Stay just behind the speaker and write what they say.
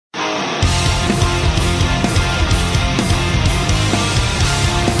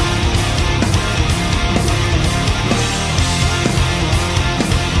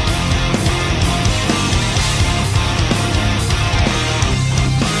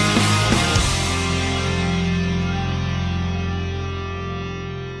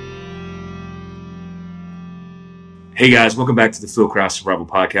Hey guys, welcome back to the Fieldcraft Survival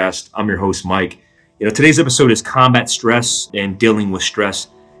Podcast. I'm your host, Mike. Today's episode is combat stress and dealing with stress,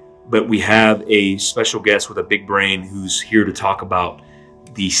 but we have a special guest with a big brain who's here to talk about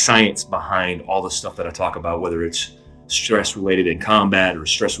the science behind all the stuff that I talk about, whether it's stress related in combat or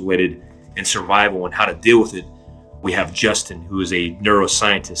stress related in survival and how to deal with it. We have Justin, who is a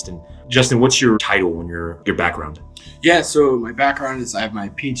neuroscientist. And Justin, what's your title and your background? Yeah, so my background is I have my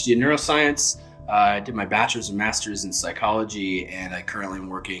PhD in neuroscience. I did my bachelor's and master's in psychology, and I currently am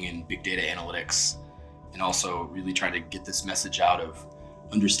working in big data analytics and also really trying to get this message out of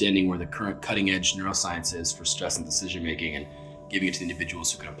understanding where the current cutting edge neuroscience is for stress and decision making and giving it to the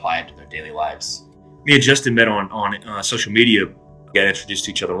individuals who can apply it to their daily lives. Me and Justin met on social media. We got introduced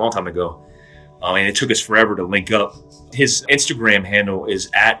to each other a long time ago, and it took us forever to link up. His Instagram handle is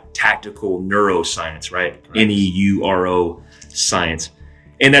 @tactical neuroscience, right? Correct. NEURO science.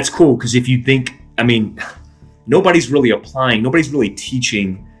 And that's cool because if you think, nobody's really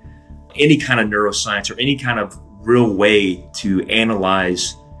teaching any kind of neuroscience or any kind of real way to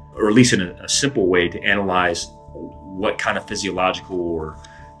analyze, or at least in a simple way to analyze what kind of physiological or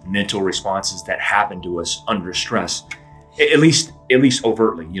mental responses that happen to us under stress. At least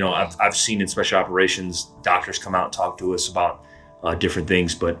overtly. I've seen in special operations, doctors come out and talk to us about different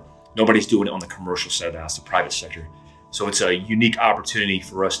things, but nobody's doing it on the commercial side of the house, the private sector. So it's a unique opportunity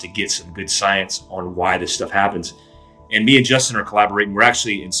for us to get some good science on why this stuff happens. And me and Justin are collaborating. We're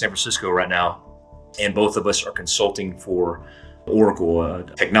actually in San Francisco right now, and both of us are consulting for Oracle, a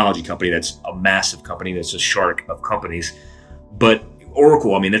technology company that's a massive company, that's a shark of companies. But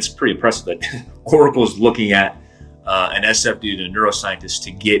Oracle, that's pretty impressive that Oracle is looking at an SF dude, a neuroscientist,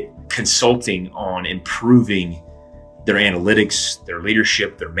 to get consulting on improving their analytics, their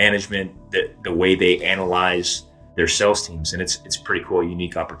leadership, their management, the way they analyze their sales teams. And it's pretty cool,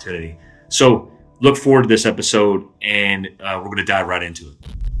 unique opportunity. So look forward to this episode, and we're going to dive right into it.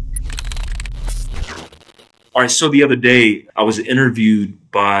 All right, so the other day I was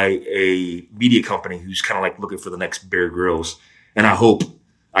interviewed by a media company who's kind of like looking for the next Bear Grylls, and I hope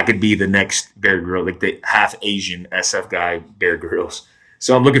I could be the next Bear Grylls, like the half Asian SF guy Bear Grylls.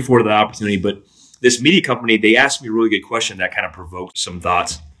 So I'm looking forward to the opportunity. But this media company, they asked me a really good question that kind of provoked some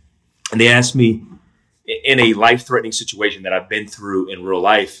thoughts. And they asked me, in a life-threatening situation that I've been through in real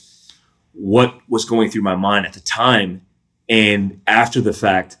life, what was going through my mind at the time, and after the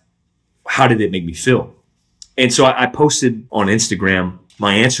fact, how did it make me feel? And so I posted on Instagram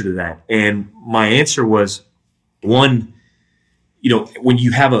my answer to that. And my answer was, one, when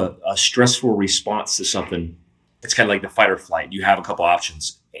you have a stressful response to something, it's kind of like the fight or flight. You have a couple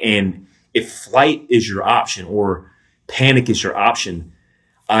options. And if flight is your option or panic is your option,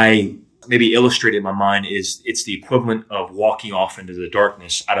 I maybe illustrated in my mind is it's the equivalent of walking off into the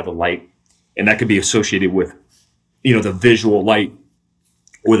darkness out of the light. And that could be associated with, the visual light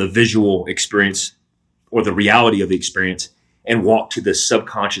or the visual experience or the reality of the experience, and walk to the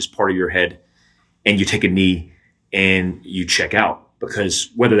subconscious part of your head and you take a knee and you check out.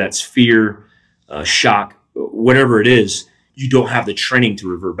 Because whether that's fear, shock, whatever it is, you don't have the training to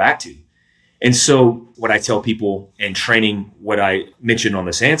revert back to. And so what I tell people in training, what I mentioned on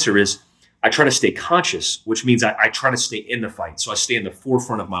this answer is, I try to stay conscious, which means I try to stay in the fight. So I stay in the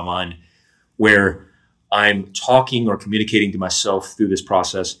forefront of my mind where I'm talking or communicating to myself through this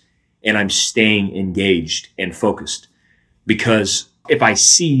process, and I'm staying engaged and focused. Because if I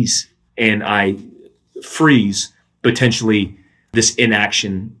seize and I freeze, potentially this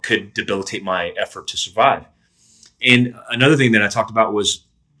inaction could debilitate my effort to survive. And another thing that I talked about was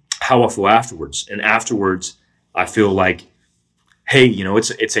how I feel afterwards. And afterwards, I feel like, hey,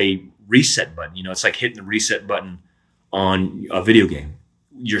 it's a reset button. It's like hitting the reset button on a video game.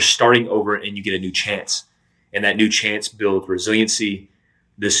 You're starting over and you get a new chance. And that new chance builds resiliency,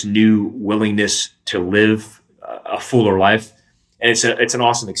 this new willingness to live a fuller life. And it's an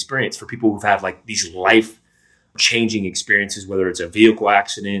awesome experience for people who've had like these life-changing experiences, whether it's a vehicle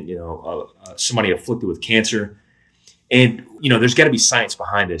accident, somebody afflicted with cancer. And, there's got to be science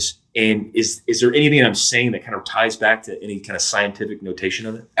behind this. And is there anything I'm saying that kind of ties back to any kind of scientific notation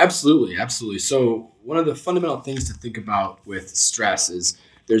of it? Absolutely. So one of the fundamental things to think about with stress is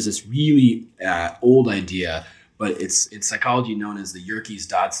there's this really old idea, but it's in psychology known as the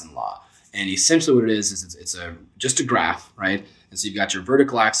Yerkes-Dodson law. And essentially what it is it's just a graph, right? And so you've got your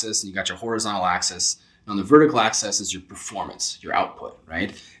vertical axis and you've got your horizontal axis. And on the vertical axis is your performance, your output,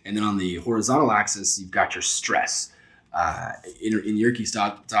 right? And then on the horizontal axis, you've got your stress. In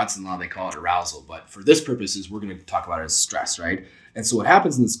Yerkes-Dodson law, they call it arousal. But for this purposes, we're going to talk about it as stress, right? And so what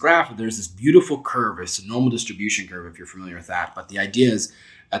happens in this graph, there's this beautiful curve. It's a normal distribution curve, if you're familiar with that. But the idea is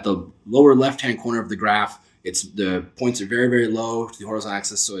at the lower left-hand corner of the graph, It's the points are very, very low to the horizontal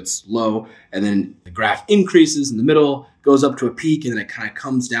axis, so it's low. And then the graph increases in the middle, goes up to a peak, and then it kind of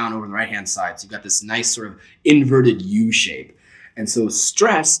comes down over the right-hand side. So you've got this nice sort of inverted U shape. And so as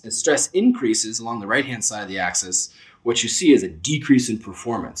stress increases along the right-hand side of the axis, what you see is a decrease in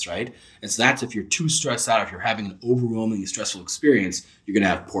performance, right? And so that's if you're too stressed out, if you're having an overwhelmingly stressful experience, you're going to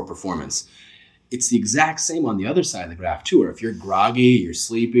have poor performance. It's the exact same on the other side of the graph too, or if you're groggy, you're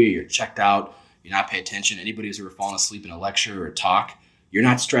sleepy, you're checked out, you're not paying attention. Anybody who's ever fallen asleep in a lecture or a talk, you're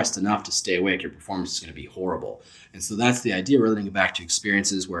not stressed enough to stay awake. Your performance is going to be horrible. And so that's the idea, relating it back to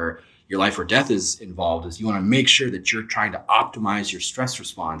experiences where your life or death is involved, is you want to make sure that you're trying to optimize your stress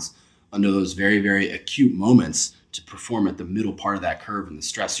response under those very, very acute moments to perform at the middle part of that curve, and the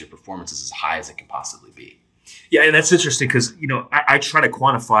stress of your performance is as high as it can possibly be. Yeah, and that's interesting because, I try to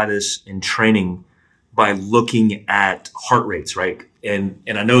quantify this in training by looking at heart rates, right? And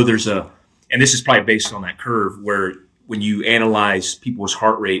I know and this is probably based on that curve where when you analyze people's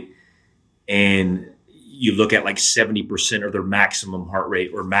heart rate and you look at like 70% of their maximum heart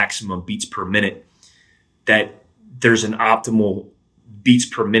rate or maximum beats per minute, that there's an optimal beats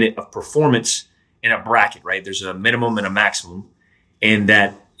per minute of performance in a bracket, right? There's a minimum and a maximum. And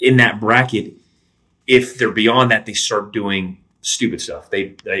that in that bracket, if they're beyond that, they start doing stupid stuff.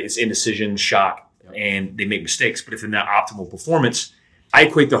 It's indecision, shock, and they make mistakes. But if in that optimal performance, I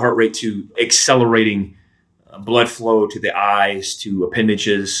equate the heart rate to accelerating blood flow to the eyes, to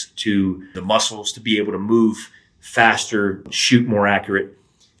appendages, to the muscles to be able to move faster, shoot more accurate.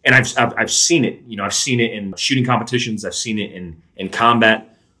 And I've seen it. I've seen it in shooting competitions. I've seen it in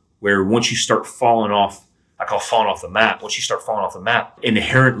combat, where once you start falling off, I call falling off the map. Once you start falling off the map,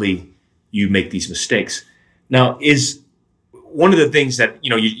 inherently you make these mistakes. Now, is one of the things that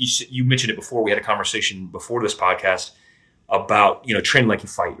you mentioned it before. We had a conversation before this podcast about train like you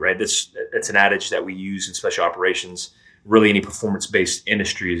fight, right? That's an adage that we use in special operations. Really, any performance-based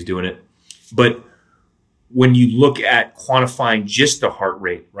industry is doing it. But when you look at quantifying just the heart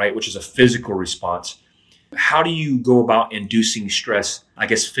rate, right, which is a physical response, how do you go about inducing stress, I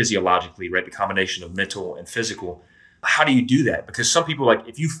guess physiologically, right? The combination of mental and physical. How do you do that? Because some people, like,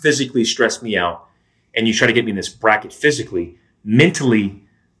 if you physically stress me out and you try to get me in this bracket physically, mentally,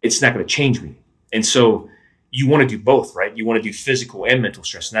 it's not going to change me. And so you want to do both, right? You want to do physical and mental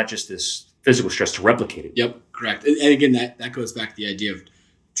stress, not just this physical stress to replicate it. Yep, correct. And again, that goes back to the idea of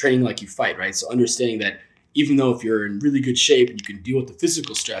training like you fight, right? So understanding that even though if you're in really good shape and you can deal with the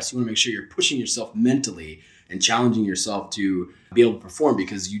physical stress, you want to make sure you're pushing yourself mentally and challenging yourself to be able to perform,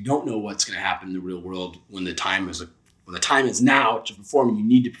 because you don't know what's going to happen in the real world when the time is now to perform and you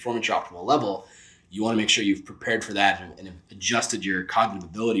need to perform at your optimal level. You want to make sure you've prepared for that and have adjusted your cognitive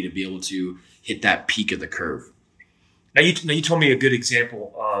ability to be able to hit that peak of the curve. Now you told me a good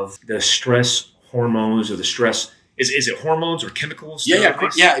example of the stress hormones or the stress. Is it hormones or chemicals?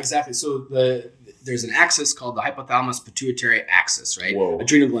 Yeah, exactly. So there's an axis called the hypothalamus pituitary axis, right? Whoa.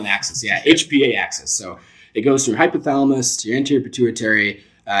 Adrenal gland axis, yeah, HPA axis. So it goes from your hypothalamus to your anterior pituitary,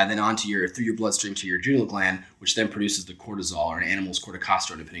 then on to through your bloodstream to your adrenal gland, which then produces the cortisol, or an animal's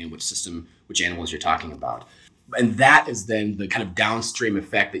corticosterone, depending on which animals you're talking about. And that is then the kind of downstream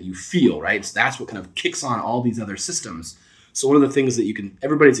effect that you feel, right? So that's what kind of kicks on all these other systems. So one of the things that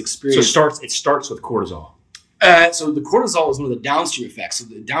everybody's experienced. So it starts with cortisol. So the cortisol is one of the downstream effects. So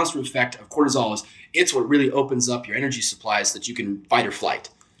the downstream effect of cortisol is it's what really opens up your energy supplies so that you can fight or flight.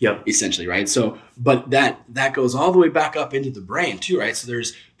 Yep. Essentially, right? So, but that goes all the way back up into the brain too, right? So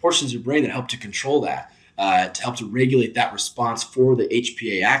there's portions of your brain that help to control that, to help to regulate that response for the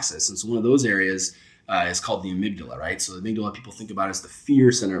HPA axis. And so one of those areas is called the amygdala, right? So the amygdala, people think about as the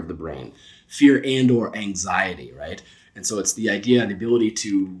fear center of the brain, fear and or anxiety, right? And so it's the idea and the ability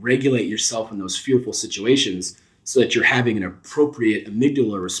to regulate yourself in those fearful situations so that you're having an appropriate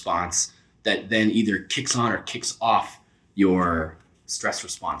amygdala response that then either kicks on or kicks off your stress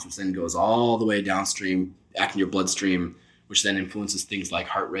response, which then goes all the way downstream, back in your bloodstream, which then influences things like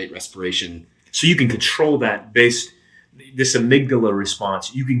heart rate, respiration. So you can control that this amygdala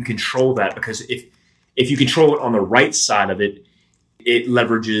response, you can control that because if you control it on the right side of it, it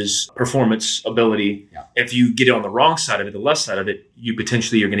leverages performance ability. Yeah. If you get it on the wrong side of it, the left side of it, you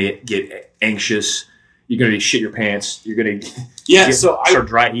potentially are going to get anxious. You're going to shit your pants. You're going to start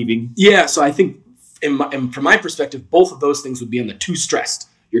dry heaving. Yeah, so I think from my perspective, both of those things would be on the too stressed.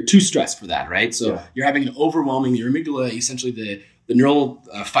 You're too stressed for that, right? So You're having an overwhelming, your amygdala, essentially the neural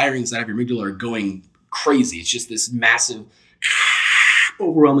firings out of your amygdala are going crazy. It's just this massive,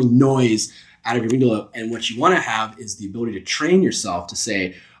 overwhelming noise out of your amygdala. And what you want to have is the ability to train yourself to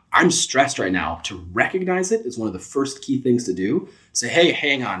say, I'm stressed right now. To recognize it is one of the first key things to do. Say, hey,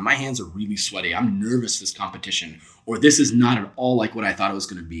 hang on, my hands are really sweaty. I'm nervous for this competition, or this is not at all like what I thought it was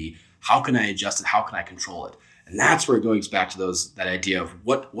going to be. How can I adjust it? How can I control it? And that's where it goes back to that idea of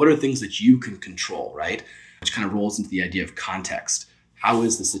what are things that you can control, right? Which kind of rolls into the idea of context. How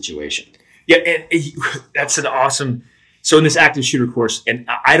is the situation? Yeah, and that's an awesome. So in this active shooter course, and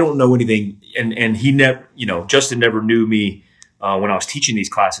I don't know anything, and he never, Justin never knew me when I was teaching these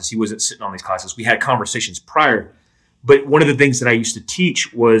classes. He wasn't sitting on these classes. We had conversations prior, but one of the things that I used to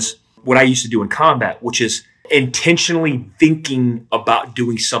teach was what I used to do in combat, which is intentionally thinking about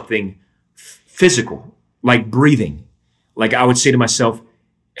doing something physical, like breathing. Like I would say to myself,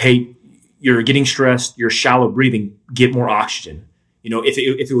 hey, you're getting stressed, you're shallow breathing, get more oxygen.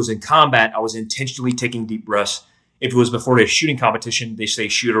 If it was in combat, I was intentionally taking deep breaths. If it was before a shooting competition, they say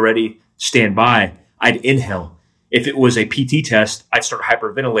shoot already, stand by, I'd inhale. If it was a PT test, I'd start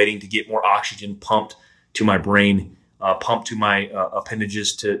hyperventilating to get more oxygen pumped to my brain, pumped to my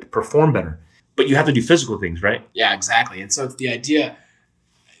appendages to perform better. But you have to do physical things, right? Yeah, exactly. And so it's the idea,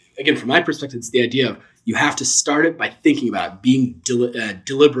 again, from my perspective, it's the idea of you have to start it by thinking about it, being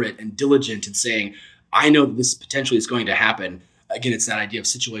deliberate and diligent and saying, I know that this potentially is going to happen. Again, it's that idea of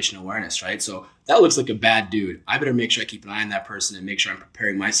situational awareness, right? So that looks like a bad dude. I better make sure I keep an eye on that person and make sure I'm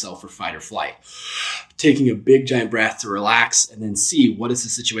preparing myself for fight or flight. Taking a big, giant breath to relax and then see what is the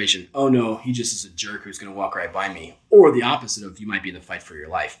situation. Oh no, he just is a jerk who's going to walk right by me. Or the opposite of you might be in the fight for your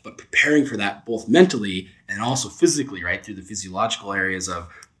life. But preparing for that both mentally and also physically, right? Through the physiological areas of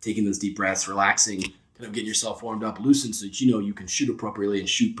taking those deep breaths, relaxing, kind of getting yourself warmed up, loosened so that you can shoot appropriately and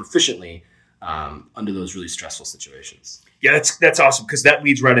shoot proficiently under those really stressful situations. Yeah, that's awesome because that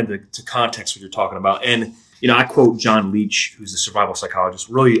leads right into context what you're talking about. And, I quote John Leach, who's a survival psychologist,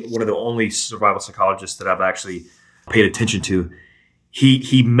 really one of the only survival psychologists that I've actually paid attention to.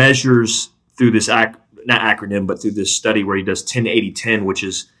 He measures through this, not acronym, but through this study where he does 10-80-10, which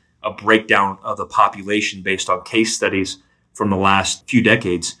is a breakdown of the population based on case studies from the last few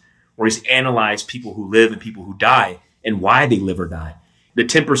decades, where he's analyzed people who live and people who die and why they live or die. The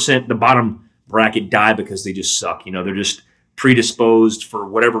 10%, the bottom bracket, die because they just suck. They're just predisposed for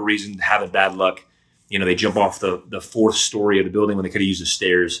whatever reason to having bad luck. They jump off the fourth story of the building when they could have used the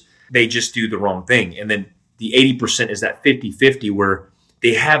stairs. They just do the wrong thing. And then the 80% is that 50-50 where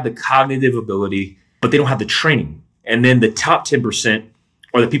they have the cognitive ability, but they don't have the training. And then the top 10%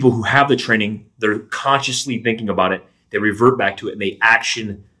 are the people who have the training. They're consciously thinking about it. They revert back to it and they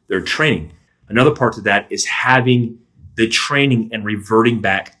action their training. Another part of that is having the training and reverting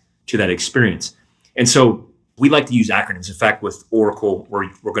back to that experience. And so we like to use acronyms. In fact, with Oracle, we're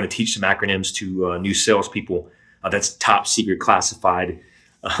going to teach some acronyms to new salespeople. That's top secret classified.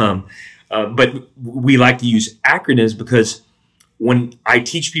 But we like to use acronyms because when I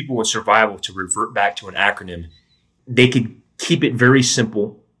teach people in survival to revert back to an acronym, they can keep it very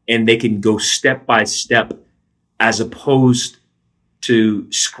simple and they can go step by step as opposed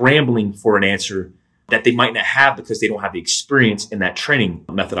to scrambling for an answer that they might not have because they don't have the experience in that training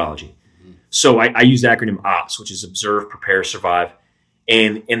methodology. So I use the acronym OPS, which is Observe, Prepare, Survive.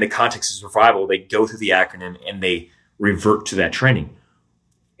 And in the context of survival, they go through the acronym and they revert to that training.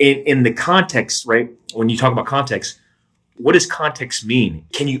 In the context, right, when you talk about context, what does context mean?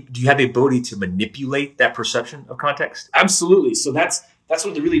 Do you have the ability to manipulate that perception of context? Absolutely. So that's one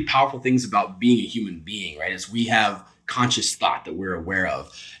of the really powerful things about being a human being, right, is we have conscious thought that we're aware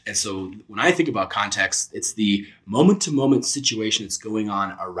of. And so when I think about context, it's the moment-to-moment situation that's going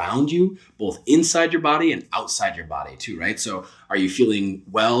on around you, both inside your body and outside your body too, right? So are you feeling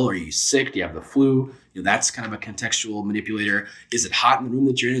well? Are you sick? Do you have the flu? That's kind of a contextual manipulator. Is it hot in the room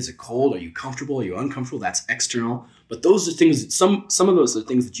that you're in? Is it cold? Are you comfortable? Are you uncomfortable? That's external. But those are things, some of those are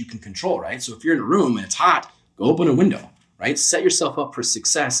things that you can control, right? So if you're in a room and it's hot, go open a window, right? Set yourself up for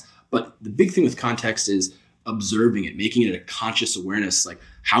success. But the big thing with context is observing it, making it a conscious awareness. Like,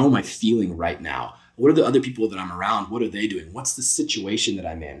 how am I feeling right now? What are the other people that I'm around? What are they doing? What's the situation that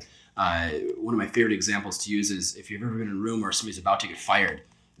I'm in? One of my favorite examples to use is if you've ever been in a room where somebody's about to get fired,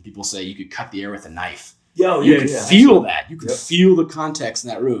 and people say you could cut the air with a knife. You can feel that. You can feel the context in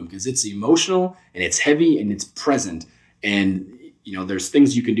that room because it's emotional and it's heavy and it's present. And there's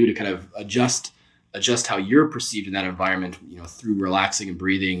things you can do to kind of adjust how you're perceived in that environment. Through relaxing and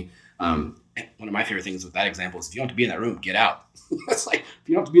breathing. One of my favorite things with that example is if you don't have to be in that room, get out. It's like, if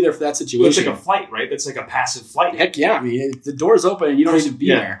you don't have to be there for that situation. It's like a flight, right? That's like a passive flight. Heck yeah. I mean, the door's open and you don't need to be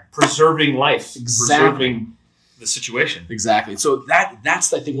there. Preserving life. Exactly. Preserving the situation. Exactly. So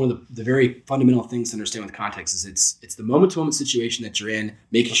that's I think one of the very fundamental things to understand with context is it's the moment to moment situation that you're in,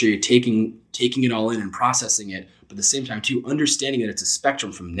 making sure you're taking it all in and processing it, but at the same time too understanding that it's a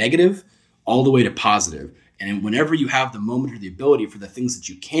spectrum from negative all the way to positive. And whenever you have the moment or the ability for the things that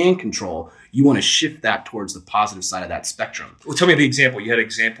you can control, you want to shift that towards the positive side of that spectrum. Well, tell me the example. You had an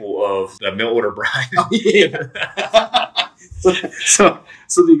example of the mail order bride. Oh, yeah. so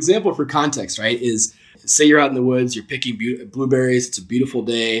the example for context, right, is say you're out in the woods, you're picking blueberries. It's a beautiful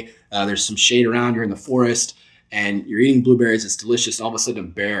day. There's some shade around. You're in the forest and you're eating blueberries. It's delicious. And all of a sudden a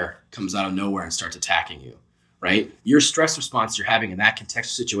bear comes out of nowhere and starts attacking you, right? Your stress response you're having in that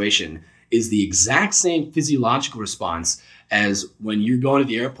contextual situation is the exact same physiological response as when you're going to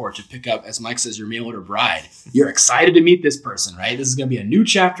the airport to pick up, as Mike says, your mail order bride. You're excited to meet this person, right? This is going to be a new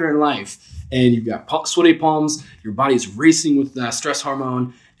chapter in life. And you've got sweaty palms, your body's racing with stress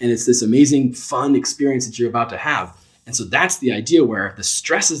hormone, and it's this amazing, fun experience that you're about to have. And so that's the idea where the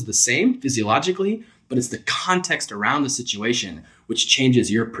stress is the same physiologically, but it's the context around the situation which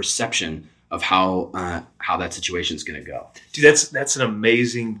changes your perception of how that situation is going to go. Dude, that's an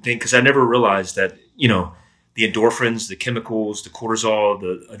amazing thing because I never realized that, the endorphins, the chemicals, the cortisol,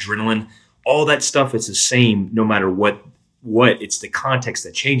 the adrenaline, all that stuff is the same no matter what. It's the context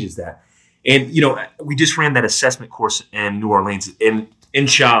that changes that. And, we just ran that assessment course in New Orleans. And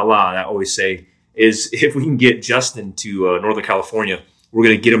inshallah, I always say, is if we can get Justin to Northern California, we're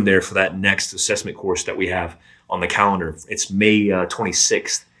going to get him there for that next assessment course that we have on the calendar. It's May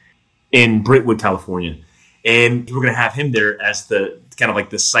 26th. In Brentwood, California. And we're going to have him there as the kind of like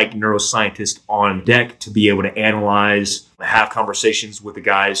the psych neuroscientist on deck to be able to analyze, have conversations with the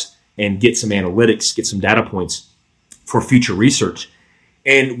guys and get some analytics, get some data points for future research.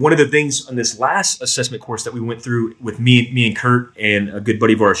 And one of the things on this last assessment course that we went through with me and Kurt and a good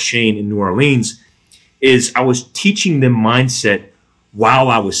buddy of ours, Shane, in New Orleans, is I was teaching them mindset while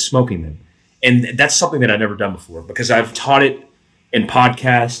I was smoking them. And that's something that I've never done before because I've taught it in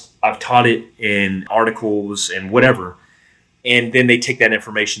podcasts, I've taught it in articles and whatever. And then they take that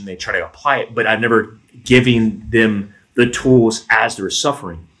information, they try to apply it, but I've never given them the tools as they're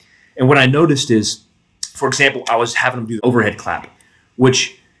suffering. And what I noticed is, for example, I was having them do the overhead clap,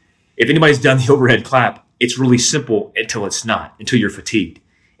 which if anybody's done the overhead clap, it's really simple until it's not, until you're fatigued.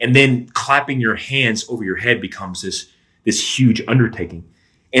 And then clapping your hands over your head becomes this huge undertaking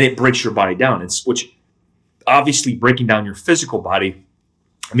and it breaks your body down. Which obviously breaking down your physical body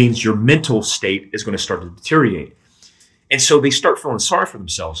means your mental state is going to start to deteriorate. And so they start feeling sorry for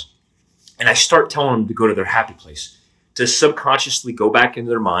themselves. And I start telling them to go to their happy place, to subconsciously go back into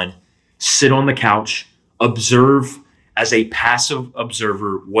their mind, sit on the couch, observe as a passive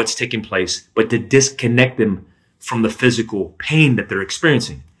observer what's taking place, but to disconnect them from the physical pain that they're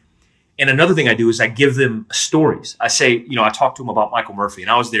experiencing. And another thing I do is I give them stories. I say, I talked to them about Michael Murphy,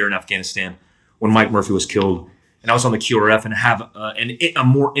 and I was there in Afghanistan when Mike Murphy was killed, and I was on the QRF and have a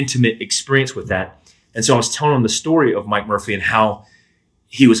more intimate experience with that. And so I was telling them the story of Mike Murphy and how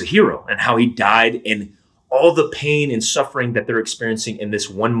he was a hero and how he died and all the pain and suffering that they're experiencing in this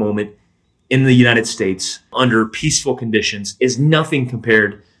one moment in the United States under peaceful conditions is nothing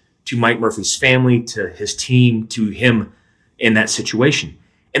compared to Mike Murphy's family, to his team, to him in that situation.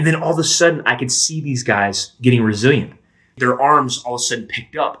 And then all of a sudden I could see these guys getting resilient. Their arms all of a sudden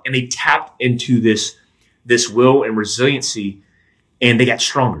picked up and they tapped into this will and resiliency and they got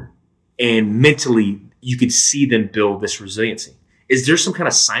stronger. And mentally, you could see them build this resiliency. Is there some kind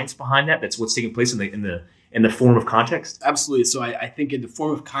of science behind that? That's what's taking place in the form of context? Absolutely. So I think in the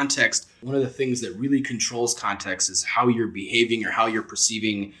form of context, one of the things that really controls context is how you're behaving or how you're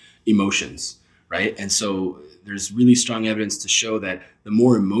perceiving emotions, right? And so there's really strong evidence to show that the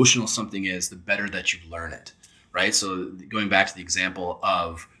more emotional something is, the better that you learn it, right? So going back to the example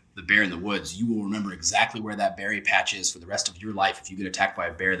of the bear in the woods, you will remember exactly where that berry patch is for the rest of your life if you get attacked by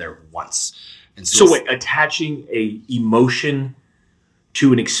a bear there once. And so wait, attaching a emotion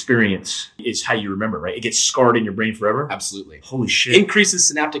to an experience is how you remember, right? It gets scarred in your brain forever? Absolutely. Holy shit. Increases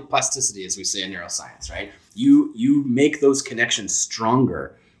synaptic plasticity, as we say in neuroscience, right? You make those connections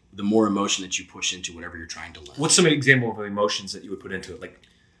stronger the more emotion that you push into whatever you're trying to learn. What's some example of emotions that you would put into it?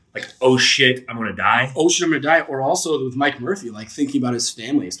 Like, oh shit, I'm going to die? Oh shit, I'm going to die. Or also with Mike Murphy, like thinking about his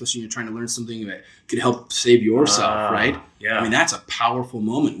family, especially when you're trying to learn something that could help save yourself, right? Yeah. I mean, that's a powerful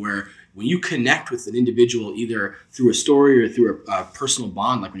moment where when you connect with an individual, either through a story or through a personal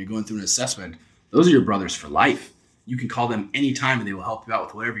bond, like when you're going through an assessment, those are your brothers for life. You can call them anytime and they will help you out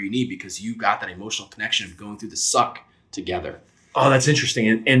with whatever you need because you got that emotional connection of going through the suck together. Oh, that's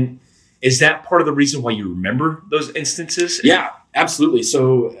interesting. And is that part of the reason why you remember those instances? Yeah, absolutely.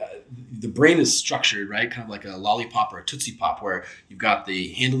 So the brain is structured, right? Kind of like a lollipop or a Tootsie Pop, where you've got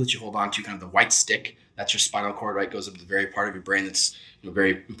the handle that you hold on to, kind of the white stick. That's your spinal cord, right? Goes up to the very part of your brain that's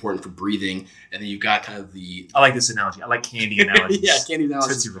very important for breathing. And then you've got kind of the... I like this analogy. I like candy analogies. Yeah, candy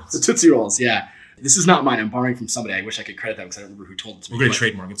analogies. Tootsie Rolls. The Tootsie Rolls, yeah. This is not mine. I'm borrowing from somebody. I wish I could credit them because I don't remember who told it to me. We're going to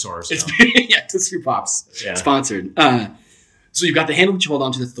trademark. It's ours. It's, yeah, Tootsie Pops. Yeah. Sponsored. So you've got the handle that you hold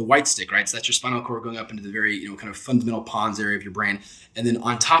on to, that's the white stick, right? So that's your spinal cord going up into the very, kind of fundamental pons area of your brain. And then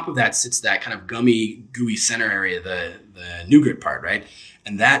on top of that sits that kind of gummy, gooey center area, the nougat part, right?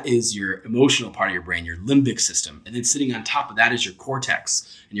 And that is your emotional part of your brain, your limbic system. And then sitting on top of that is your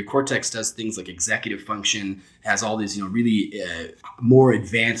cortex. And your cortex does things like executive function, has all these, really more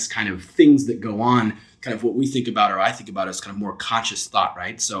advanced kind of things that go on, kind of what we think about, or I think about as kind of more conscious thought,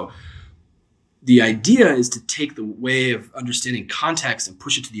 right? So the idea is to take the way of understanding context and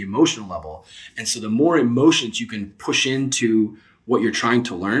push it to the emotional level. And so the more emotions you can push into what you're trying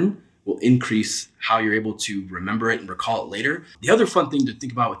to learn will increase how you're able to remember it and recall it later. The other fun thing to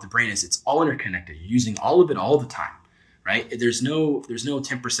think about with the brain is it's all interconnected. You're using all of it all the time, right? There's no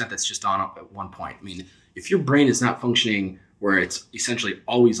 10% that's just on at one point. I mean, if your brain is not functioning where it's essentially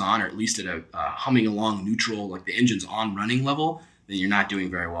always on, or at least at a humming along neutral, like the engine's on running level, then you're not doing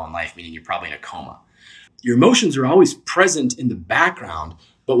very well in life, meaning you're probably in a coma. Your emotions are always present in the background,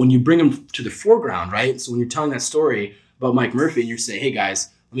 but when you bring them to the foreground, right? So when you're telling that story about Mike Murphy and you say, hey guys,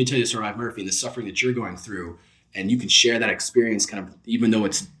 let me tell you the story about Mike Murphy and the suffering that you're going through, and you can share that experience kind of, even though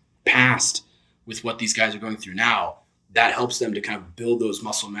it's past with what these guys are going through now, that helps them to kind of build those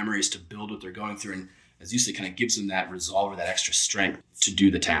muscle memories to build what they're going through. And as you say, kind of gives them that resolve or that extra strength to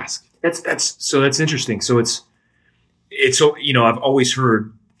do the task. That's interesting. So it's I've always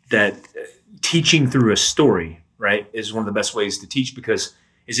heard that teaching through a story, right, is one of the best ways to teach because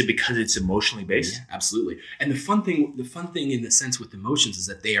it's emotionally based? Yeah, absolutely. And the fun thing in the sense with emotions is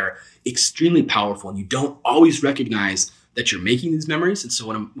that they are extremely powerful and you don't always recognize that you're making these memories. And so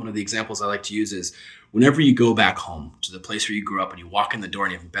one of the examples I like to use is whenever you go back home to the place where you grew up and you walk in the door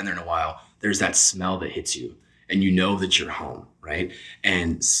and you haven't been there in a while, there's that smell that hits you and you know that you're home, right?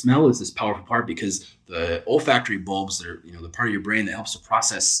 And smell is this powerful part because the olfactory bulbs that are, the part of your brain that helps to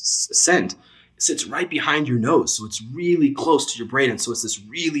process scent sits right behind your nose. So it's really close to your brain. And so it's this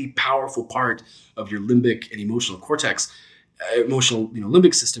really powerful part of your limbic and emotional cortex,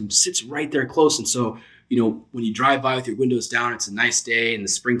 limbic system sits right there close. And so, when you drive by with your windows down, it's a nice day in the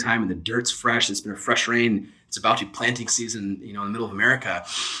springtime and the dirt's fresh. It's been a fresh rain. It's about to be planting season, in the middle of America.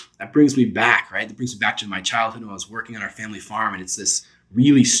 That brings me back, right? That brings me back to my childhood when I was working on our family farm. And it's this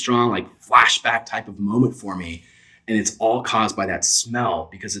really strong, like flashback type of moment for me. And it's all caused by that smell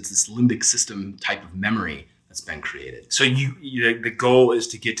because it's this limbic system type of memory that's been created. So the goal is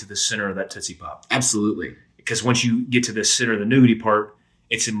to get to the center of that Tootsie Pop. Absolutely. Because once you get to the center of the nougaty part,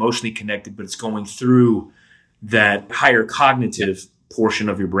 it's emotionally connected, but it's going through that higher cognitive portion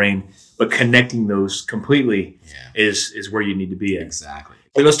of your brain, but connecting those completely is where you need to be at. Exactly.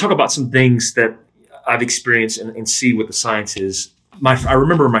 And let's talk about some things that I've experienced and see what the science is. I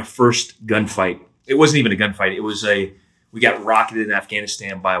remember my first gunfight. It wasn't even a gunfight. It was we got rocketed in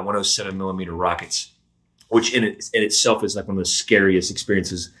Afghanistan by 107 millimeter rockets, which in itself is like one of the scariest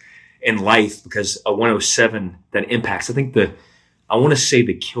experiences in life because a 107 that impacts, I want to say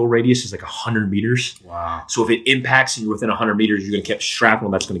the kill radius is like 100 meters. Wow. So if it impacts and you're within 100 meters, you're going to catch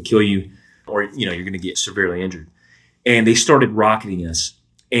shrapnel that's going to kill you or, you're going to get severely injured. And they started rocketing us.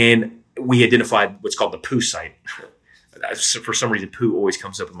 And we identified what's called the poo site. For some reason, poo always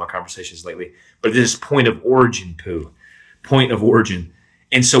comes up in my conversations lately. But this is point of origin poo. Point of origin.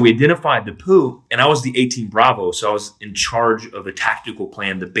 And so we identified the poo, and I was the 18 Bravo. So I was in charge of the tactical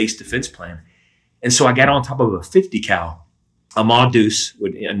plan, the base defense plan. And so I got on top of a 50 cal. A Ma Deuce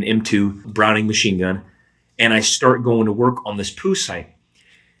with an M2 Browning machine gun, and I start going to work on this poo site.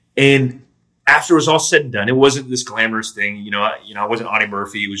 And after it was all said and done, it wasn't this glamorous thing. I wasn't Audie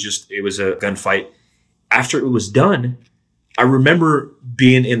Murphy. It was a gunfight. After it was done, I remember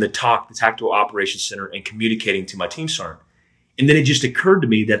being in the Tactical Operations Center and communicating to my team sergeant. And then it just occurred to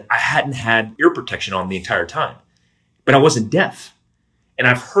me that I hadn't had ear protection on the entire time, but I wasn't deaf. And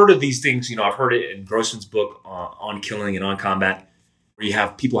I've heard of these things, I've heard it in Grossman's book on killing and on combat, where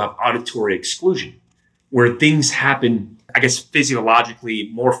people have auditory exclusion, where things happen, I guess, physiologically,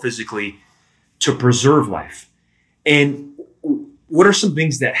 more physically, to preserve life. And what are some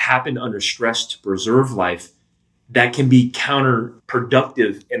things that happen under stress to preserve life that can be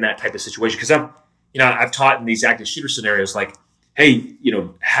counterproductive in that type of situation? Because I've taught in these active shooter scenarios, like, hey,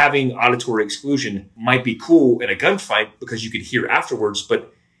 having auditory exclusion might be cool in a gunfight because you could hear afterwards.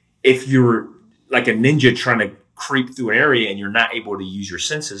 But if you're like a ninja trying to creep through an area and you're not able to use your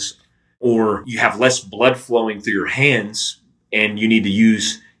senses, or you have less blood flowing through your hands and you need to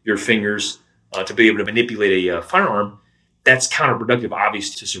use your fingers to be able to manipulate a firearm, that's counterproductive,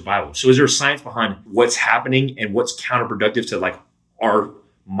 obviously, to survival. So is there science behind what's happening and what's counterproductive to like our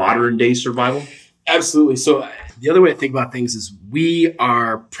modern day survival? Absolutely. So the other way to think about things is we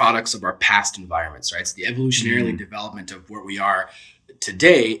are products of our past environments, right? So the evolutionary development of where we are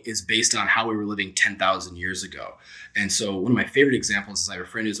today is based on how we were living 10,000 years ago. And so one of my favorite examples is I have a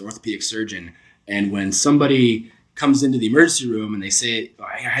friend who's an orthopedic surgeon. And when somebody comes into the emergency room and they say,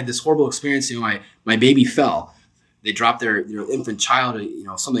 I had this horrible experience, my baby fell. They drop their infant child,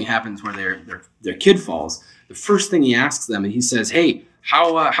 something happens where their kid falls. The first thing he asks them, and he says, hey,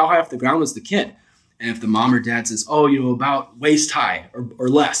 how high off the ground was the kid? And if the mom or dad says, about waist high or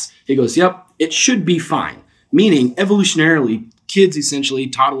less, he goes, yep, it should be fine. Meaning, evolutionarily, kids, essentially,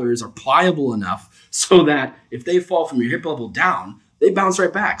 toddlers, are pliable enough so that if they fall from your hip level down, they bounce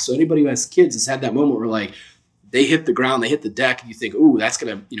right back. So anybody who has kids has had that moment where, like, they hit the ground, they hit the deck, and you think, ooh, that's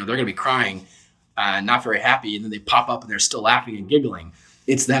going to, they're going to be crying, not very happy, and then they pop up and they're still laughing and giggling.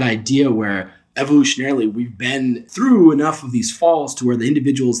 It's that idea where evolutionarily we've been through enough of these falls to where the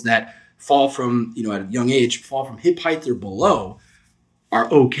individuals that fall from, at a young age, fall from hip height or below are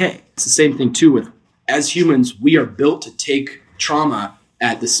okay. It's the same thing too with, as humans, we are built to take trauma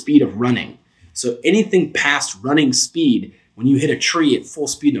at the speed of running. So anything past running speed, when you hit a tree at full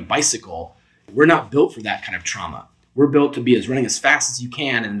speed in a bicycle, we're not built for that kind of trauma. We're built to be running as fast as you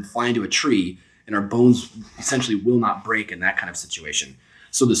can and fly into a tree, and our bones essentially will not break in that kind of situation.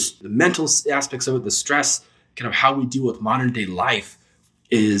 So the mental aspects of it, the stress, kind of how we deal with modern day life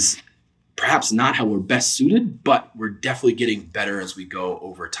is perhaps not how we're best suited, but we're definitely getting better as we go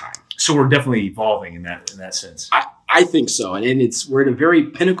over time. So we're definitely evolving in that sense. I think so. And we're at a very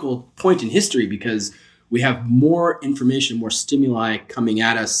pinnacle point in history because we have more information, more stimuli coming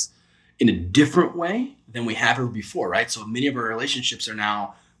at us in a different way than we have ever before, right? So many of our relationships are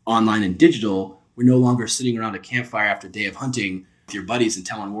now online and digital. We're no longer sitting around a campfire after a day of hunting with your buddies and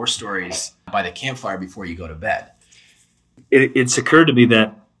telling war stories by the campfire before you go to bed. It's occurred to me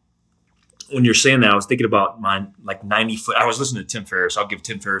that when you're saying that, I was thinking about my 90 foot. I was listening to Tim Ferriss. I'll give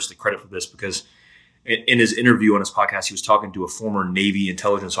Tim Ferriss the credit for this because in his interview on his podcast, he was talking to a former Navy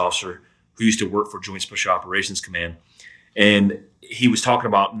intelligence officer who used to work for Joint Special Operations Command. And he was talking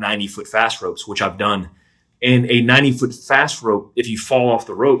about 90-foot fast ropes, which I've done. And a 90-foot fast rope, if you fall off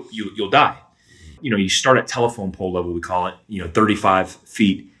the rope, you'll die. You start at telephone pole level, we call it, 35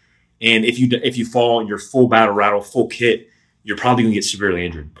 feet. And if you fall, you're full battle rattle, full kit, you're probably going to get severely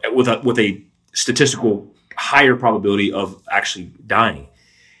injured with a statistical higher probability of actually dying.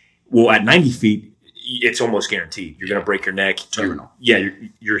 Well, at 90 feet, it's almost guaranteed. You're going to break your neck. Terminal.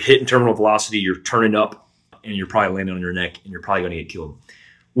 You're hitting terminal velocity. You're turning up, and you're probably landing on your neck, and you're probably going to get killed.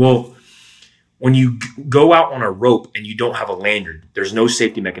 Well, when you go out on a rope and you don't have a lanyard, there's no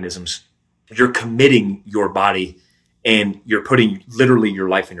safety mechanisms. You're committing your body, and you're putting literally your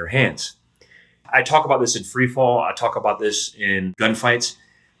life in your hands. I talk about this in free fall. I talk about this in gunfights.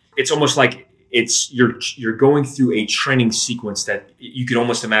 It's almost like you're going through a training sequence that you could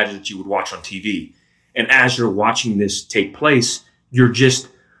almost imagine that you would watch on TV. And as you're watching this take place, you're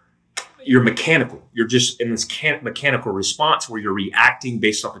mechanical. You're just in this mechanical response where you're reacting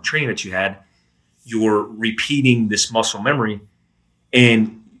based off the training that you had. You're repeating this muscle memory,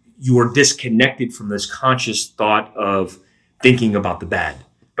 and you are disconnected from this conscious thought of thinking about the bad,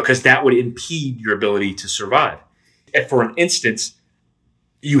 because that would impede your ability to survive. If for an instance,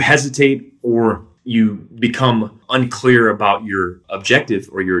 you hesitate or you become unclear about your objective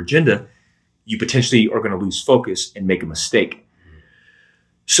or your agenda, you potentially are going to lose focus and make a mistake.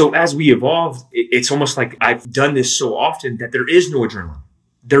 So as we evolve, it's almost like I've done this so often that there is no adrenaline.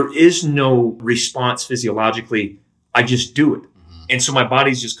 There is no response physiologically. I just do it. And so my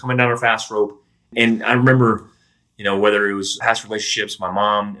body's just coming down a fast rope. And I remember, whether it was past relationships, my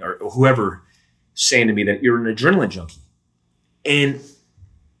mom or whoever saying to me that you're an adrenaline junkie. And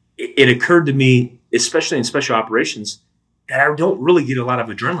it occurred to me, especially in special operations, that I don't really get a lot of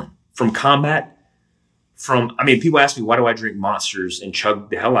adrenaline from combat. People ask me, why do I drink Monsters and chug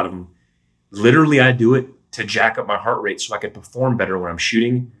the hell out of them? Literally, I do it to jack up my heart rate so I can perform better when I'm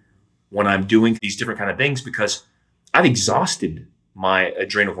shooting, when I'm doing these different kind of things, because I've exhausted my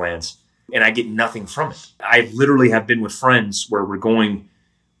adrenal glands and I get nothing from it. I literally have been with friends where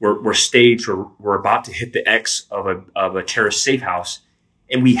we're staged or we're about to hit the X of a terrorist safe house,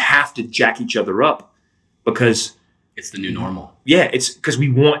 and we have to jack each other up because it's the new normal. Yeah, it's because we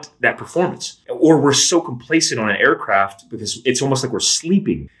want that performance. Or we're so complacent on an aircraft because it's almost like we're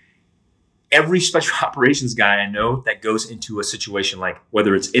sleeping. every special operations guy I know that goes into a situation like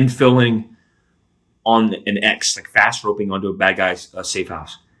whether it's infilling on an X, like fast roping onto a bad guy's safe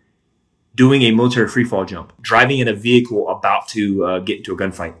house, doing a military freefall jump, driving in a vehicle about to get into a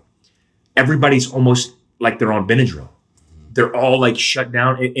gunfight. Everybody's almost like they're on Benadryl. They're all like shut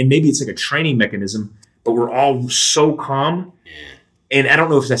down. And maybe it's like a training mechanism, but we're all so calm. And I don't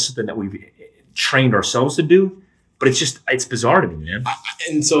know if that's something that we've trained ourselves to do, but it's bizarre to me, man.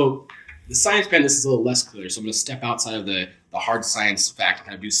 And so the science behind this is a little less clear. So I'm going to step outside of the hard science fact and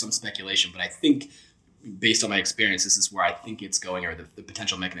kind of do some speculation. But I think based on my experience, this is where I think it's going, or the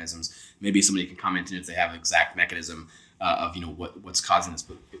potential mechanisms. Maybe somebody can comment in if they have an exact mechanism of what's causing this.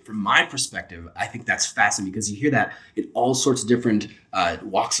 But from my perspective, I think that's fascinating because you hear that in all sorts of different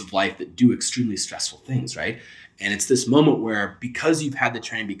walks of life that do extremely stressful things, right? And it's this moment where because you've had the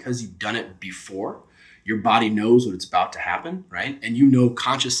training, because you've done it before, your body knows what it's about to happen, right? And you know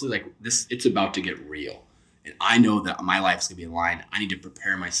consciously, like this, it's about to get real. And I know that my life's gonna be in line. I need to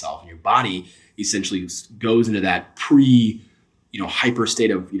prepare myself. And your body essentially goes into that hyper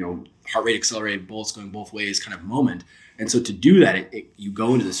state of, heart rate accelerated, bullets going both ways kind of moment. And so to do that, you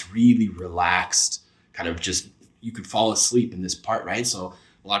go into this really relaxed kind of just, you could fall asleep in this part, right? So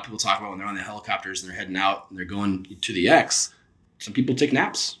a lot of people talk about when they're on the helicopters and they're heading out and they're going to the X, some people take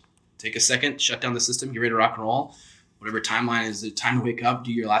naps. Take a second, shut down the system, get ready to rock and roll. Whatever timeline is, the time to wake up,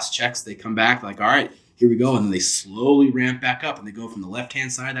 do your last checks. They come back like, all right, here we go. And then they slowly ramp back up and they go from the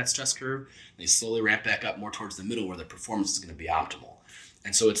left-hand side of that stress curve. They slowly ramp back up more towards the middle where the performance is going to be optimal.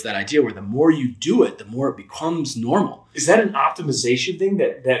 And so it's that idea where the more you do it, the more it becomes normal. Is that an optimization thing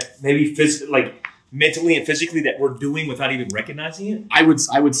that maybe like mentally and physically that we're doing without even recognizing it? I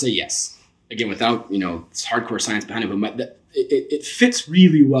would say yes. Again, without, it's hardcore science behind it, but it fits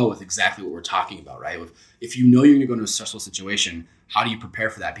really well with exactly what we're talking about, right? If you know you're going to go into a stressful situation, how do you prepare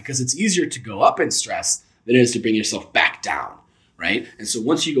for that? Because it's easier to go up in stress than it is to bring yourself back down, right? And so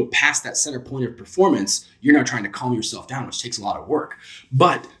once you go past that center point of performance, you're now trying to calm yourself down, which takes a lot of work.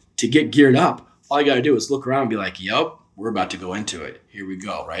 But to get geared up, all you got to do is look around and be like, yep, we're about to go into it. Here we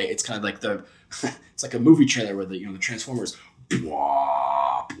go, right? It's kind of like it's like a movie trailer where the Transformers,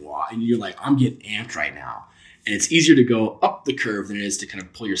 blah, blah, and you're like, I'm getting amped right now. And it's easier to go up the curve than it is to kind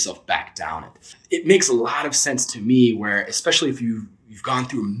of pull yourself back down it. It makes a lot of sense to me where, especially if you've gone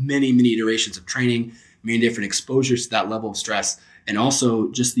through many, many iterations of training, many different exposures to that level of stress, and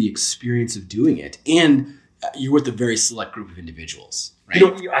also just the experience of doing it. And you're with a very select group of individuals, right?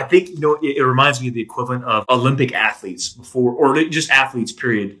 I think, it reminds me of the equivalent of Olympic athletes before, or just athletes,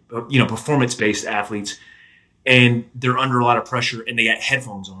 period, performance-based athletes. And they're under a lot of pressure and they got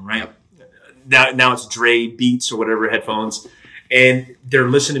headphones on, right? Yep. Now it's Dre Beats or whatever headphones, and they're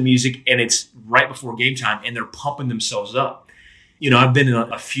listening to music and it's right before game time and they're pumping themselves up. I've been in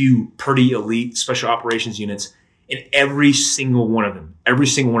a few pretty elite special operations units, and every single one of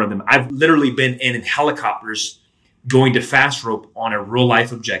them, I've literally been in helicopters going to fast rope on a real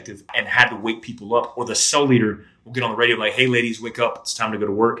life objective and had to wake people up, or the cell leader will get on the radio like, hey ladies, wake up, it's time to go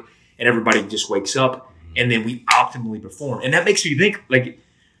to work. And everybody just wakes up and then we optimally perform. And that makes me think like,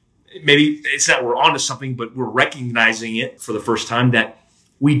 maybe it's not we're onto something, but we're recognizing it for the first time that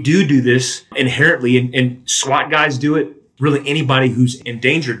we do this inherently, and SWAT guys do it. Really, anybody who's in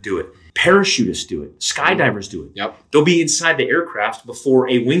danger do it. Parachutists do it. Skydivers do it. Yep. They'll be inside the aircraft before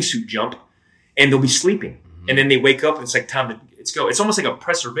a wingsuit jump, and they'll be sleeping, and then they wake up and it's like time to go. It's almost like a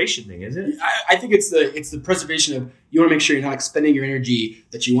preservation thing, isn't it? I think it's the preservation of, you want to make sure you're not expending your energy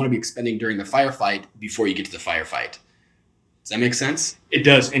that you want to be expending during the firefight before you get to the firefight. Does that make sense? It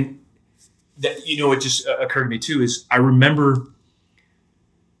does, and that, it just occurred to me too, is I remember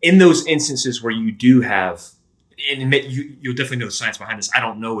in those instances where you do have, and you'll definitely know the science behind this. I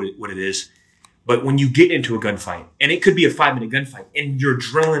don't know what it is, but when you get into a gunfight, and it could be a 5-minute gunfight, and your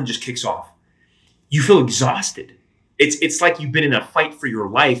adrenaline just kicks off, you feel exhausted. It's like you've been in a fight for your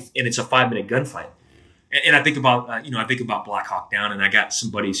life, and it's a 5-minute gunfight. And I think about Black Hawk Down, and I got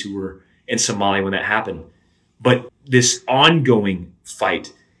some buddies who were in Somalia when that happened. But this ongoing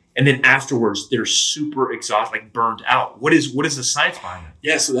fight. And then afterwards, they're super exhausted, like burned out. What is the science behind it?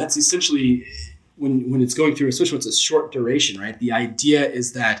 Yeah, so that's essentially when it's going through, especially when it's a short duration, right? The idea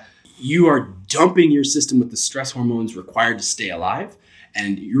is that you are dumping your system with the stress hormones required to stay alive,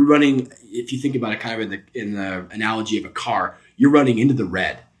 and you're running. If you think about it, kind of in the analogy of a car, you're running into the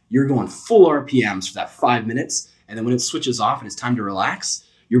red. You're going full RPMs for that 5 minutes, and then when it switches off and it's time to relax,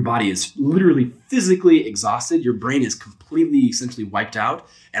 your body is literally physically exhausted. Your brain is completely, essentially wiped out.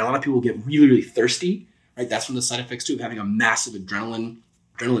 And a lot of people get really, really thirsty, right? That's one of the side effects too of having a massive adrenaline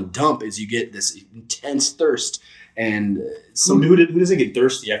dump, is you get this intense thirst. And who doesn't get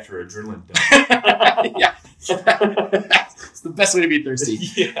thirsty after adrenaline dump? Yeah. It's the best way to be thirsty.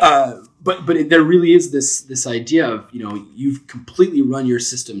 Yeah. But there really is this idea of, you've completely run your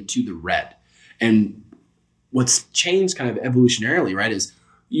system to the red. And what's changed kind of evolutionarily, right, is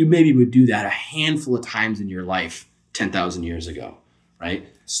you maybe would do that a handful of times in your life 10,000 years ago, right?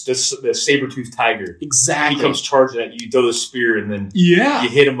 The saber-toothed tiger. Exactly. He comes charging at you, you throw the spear, and then you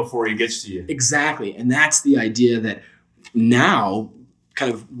hit him before he gets to you. Exactly. And that's the idea that now,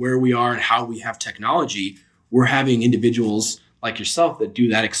 kind of where we are and how we have technology, we're having individuals like yourself that do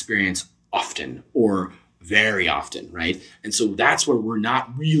that experience often or very often, right? And so that's where we're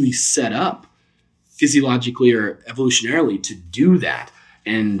not really set up physiologically or evolutionarily to do that.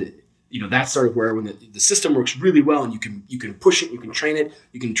 And that's sort of where when the system works really well, and you can push it, you can train it,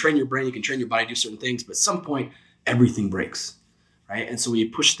 you can train your brain, you can train your body to do certain things, but at some point everything breaks, right? And so when you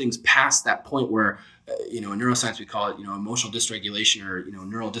push things past that point where in neuroscience we call it emotional dysregulation or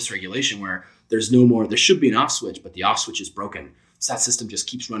neural dysregulation, where there should be an off switch, but the off switch is broken. So that system just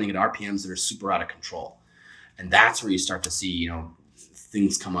keeps running at RPMs that are super out of control. And that's where you start to see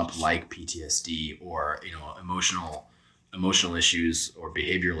things come up like PTSD or emotional issues or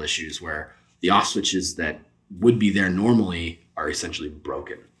behavioral issues, where the off switches that would be there normally are essentially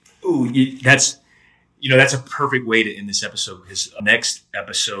broken. Ooh, that's a perfect way to end this episode, because next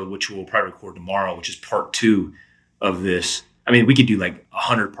episode, which we'll probably record tomorrow, which is part 2 of this. I mean, we could do like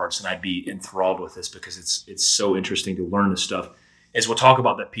 100 parts and I'd be enthralled with this because it's so interesting to learn this stuff. As we'll talk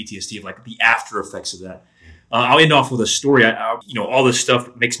about that PTSD, of like the after effects of that. I'll end off with a story. All this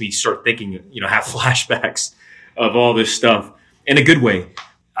stuff makes me start thinking, have flashbacks of all this stuff in a good way.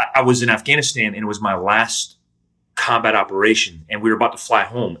 I was in Afghanistan, and it was my last combat operation, and we were about to fly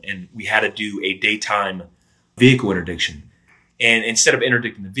home, and we had to do a daytime vehicle interdiction. And instead of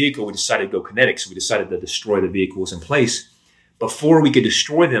interdicting the vehicle, we decided to go kinetic. So we decided to destroy the vehicles in place. Before we could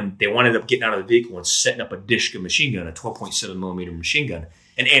destroy them, they wound up getting out of the vehicle and setting up a Dishka machine gun, a 12.7 millimeter machine gun,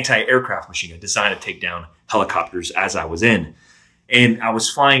 an anti-aircraft machine gun designed to take down helicopters as I was in. And I was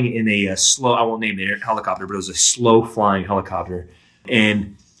flying in a slow, I won't name the helicopter, but it was a slow flying helicopter.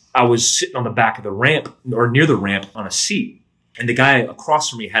 And I was sitting on the back of the ramp or near the ramp on a seat. And the guy across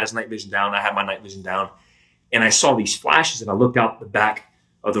from me had his night vision down. I had my night vision down. And I saw these flashes, and I looked out the back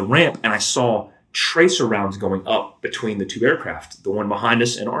of the ramp, and I saw tracer rounds going up between the two aircraft, the one behind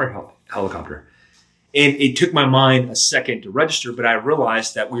us and our helicopter. And it took my mind a second to register, but I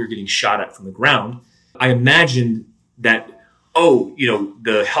realized that we were getting shot at from the ground. I imagined that,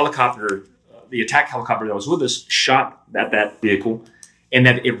 the helicopter, the attack helicopter that was with us shot at that vehicle, and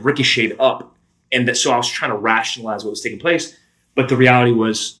that it ricocheted up. And so I was trying to rationalize what was taking place. But the reality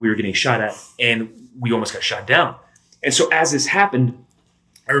was we were getting shot at, and we almost got shot down. And so as this happened,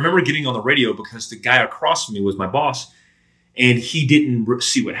 I remember getting on the radio because the guy across from me was my boss, and he didn't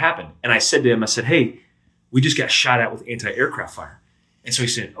see what happened. And I said to him, hey, we just got shot at with anti-aircraft fire. And so he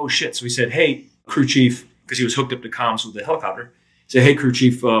said, oh shit. So he said, hey, crew chief, because he was hooked up to comms with the helicopter. He said, hey, crew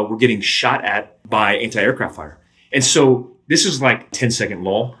chief, we're getting shot at by anti-aircraft fire. And so this is like 10-second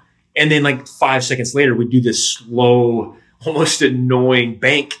lull. And then like 5 seconds later, we do this slow, almost annoying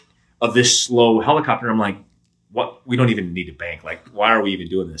bank of this slow helicopter. I'm like, what? We don't even need to bank. Like, why are we even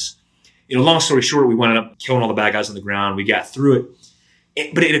doing this? Long story short, we wound up killing all the bad guys on the ground. We got through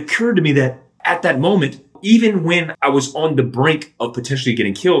it. But it occurred to me that at that moment, even when I was on the brink of potentially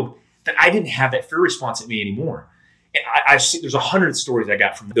getting killed, that I didn't have that fear response at me anymore. And I've seen, there's 100 stories I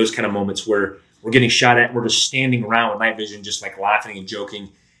got from those kind of moments where we're getting shot at and we're just standing around with night vision, just like laughing and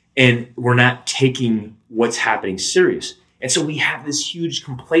joking. And we're not taking what's happening serious. And so we have this huge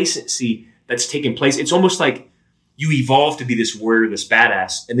complacency that's taking place. It's almost like you evolve to be this warrior, this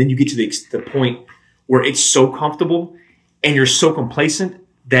badass, and then you get to the point where it's so comfortable and you're so complacent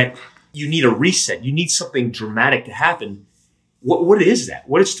that you need a reset. You need something dramatic to happen. What is that?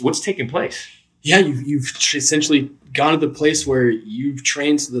 What's taking place? Yeah, you've essentially gone to the place where you've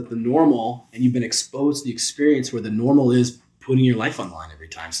trained so that the normal, and you've been exposed to the experience where the normal is putting your life on the line every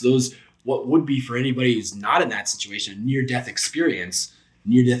time. So those, what would be for anybody who's not in that situation, a near-death experience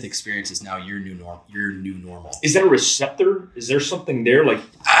is now your new normal. Is that a receptor? Is there something there like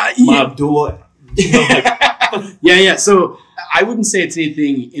yeah. Abdullah? Yeah. So I wouldn't say it's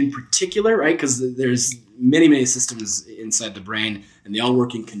anything in particular, right? Because there's many systems inside the brain, and they all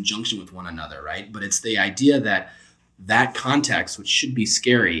work in conjunction with one another, right? But it's the idea that context, which should be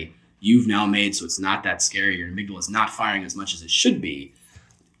scary, you've now made so it's not that scary. Your amygdala is not firing as much as it should be,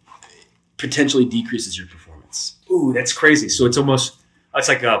 potentially decreases your performance. Ooh, that's crazy. So it's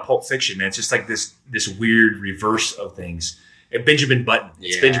like Pulp Fiction, man. It's just like this weird reverse of things. Benjamin Button.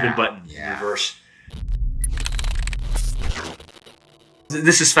 It's Benjamin Button in reverse.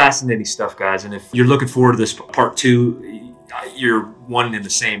 This is fascinating stuff, guys. And if you're looking forward to this part 2, you're one and the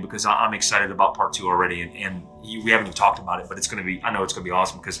same, because I'm excited about part 2 already. And we haven't even talked about it, but I know it's going to be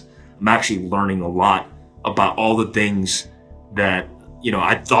awesome, because I'm actually learning a lot about all the things that,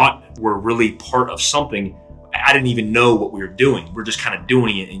 I thought were really part of something. I didn't even know what we were doing. We're just kind of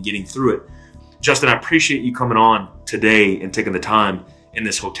doing it and getting through it. Justin, I appreciate you coming on today and taking the time in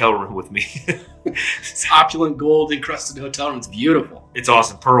this hotel room with me. It's opulent gold encrusted hotel room. It's beautiful. It's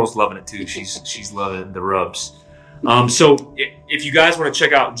awesome. Pearl's loving it too. She's loving the rubs. So if you guys want to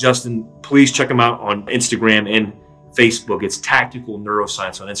check out Justin, please check him out on Instagram and Facebook. It's Tactical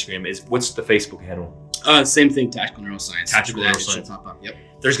Neuroscience on Instagram. What's the Facebook handle? Same thing, Tactical Neuroscience. Tactical Neuroscience. Yep.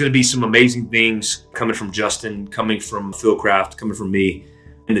 There's going to be some amazing things coming from Justin, coming from Fieldcraft, coming from me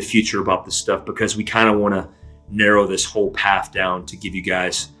in the future about this stuff, because we kind of want to narrow this whole path down to give you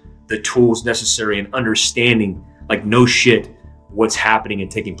guys the tools necessary and understanding, like no shit, what's happening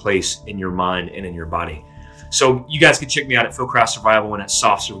and taking place in your mind and in your body. So you guys can check me out at Fieldcraft Survival and at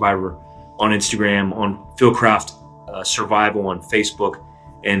Soft Survivor on Instagram, on Fieldcraft Survival on Facebook,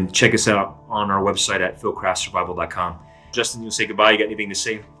 and check us out on our website at fieldcraftsurvival.com. Justin, you'll say goodbye. You got anything to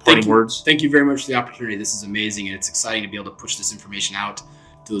say? Parting words? Thank you very much for the opportunity. This is amazing, and it's exciting to be able to push this information out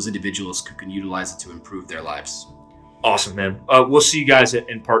to those individuals who can utilize it to improve their lives. Awesome, man. We'll see you guys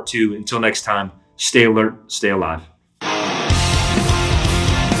in part 2. Until next time, stay alert, stay alive.